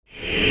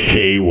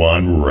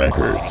K1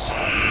 Records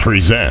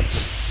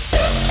presents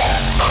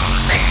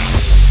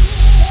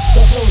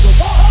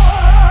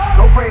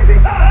Go crazy.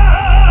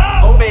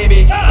 Oh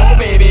baby, oh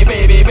baby,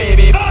 baby,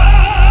 baby.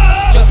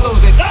 Just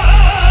lose it.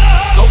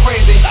 Go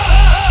crazy.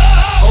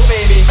 Oh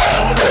baby.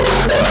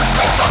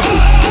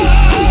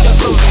 Just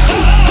lose it.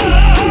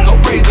 Go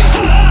crazy.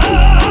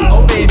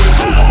 Oh baby,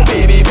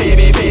 baby,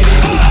 baby.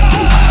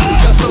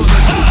 Just lose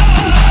it.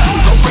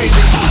 Go crazy.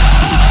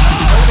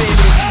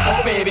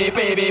 Oh baby,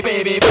 baby,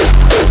 baby.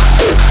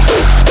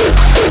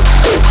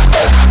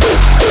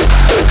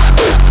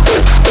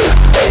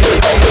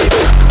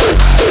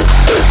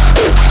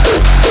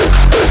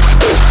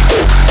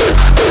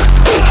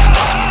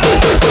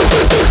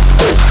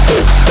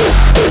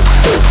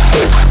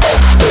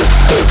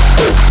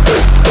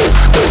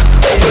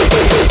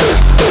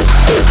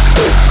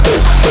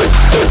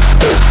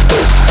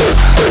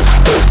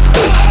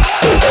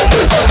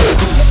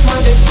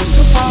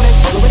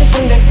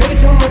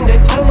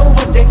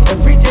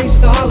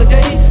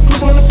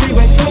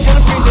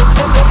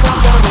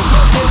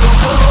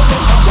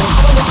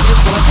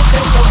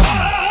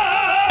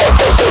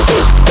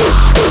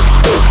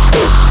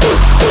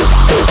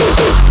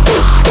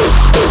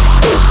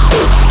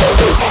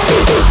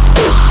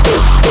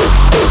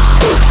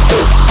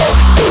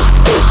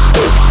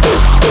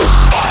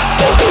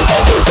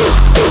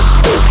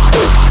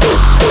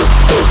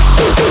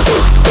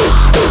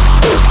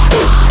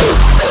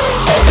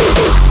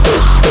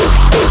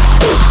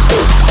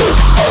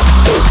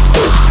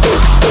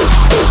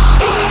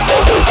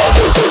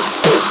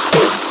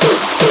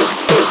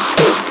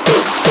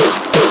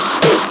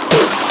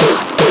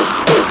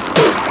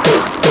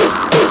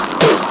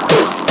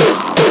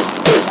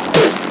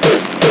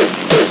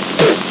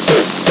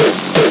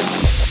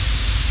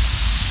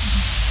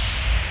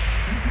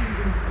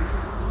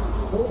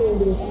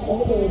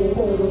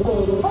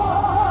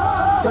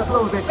 Just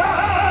lose it.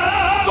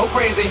 Go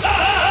crazy.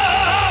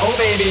 Oh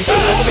baby,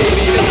 oh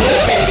baby, oh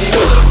baby.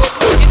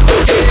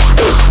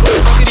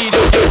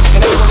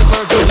 And everyone is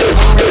heard you.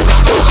 I'm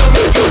gonna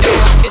make you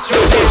dance. It's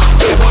your chance.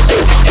 Yeah, boy,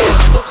 shake that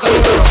ass. Oops, I'm a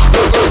girl.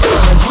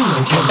 Girl. You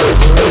ain't kill my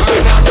girl.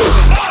 Alright, now lose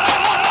it.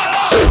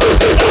 Just lose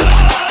it.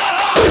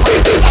 Go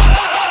crazy.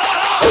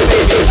 Oh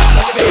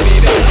baby,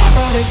 baby.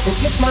 Friday,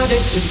 it's my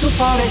day, just to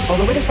party. All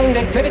the way to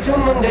Sunday, maybe till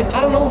Monday.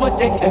 I don't know what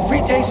day.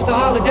 Every day's just a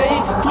holiday.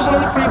 Cruising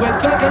on the freeway,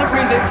 feeling kinda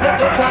crazy. Let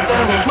the top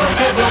down with my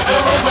head. I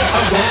don't know where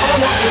I'm going. All I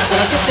know is when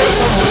I get there,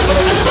 someone's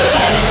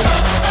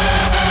gonna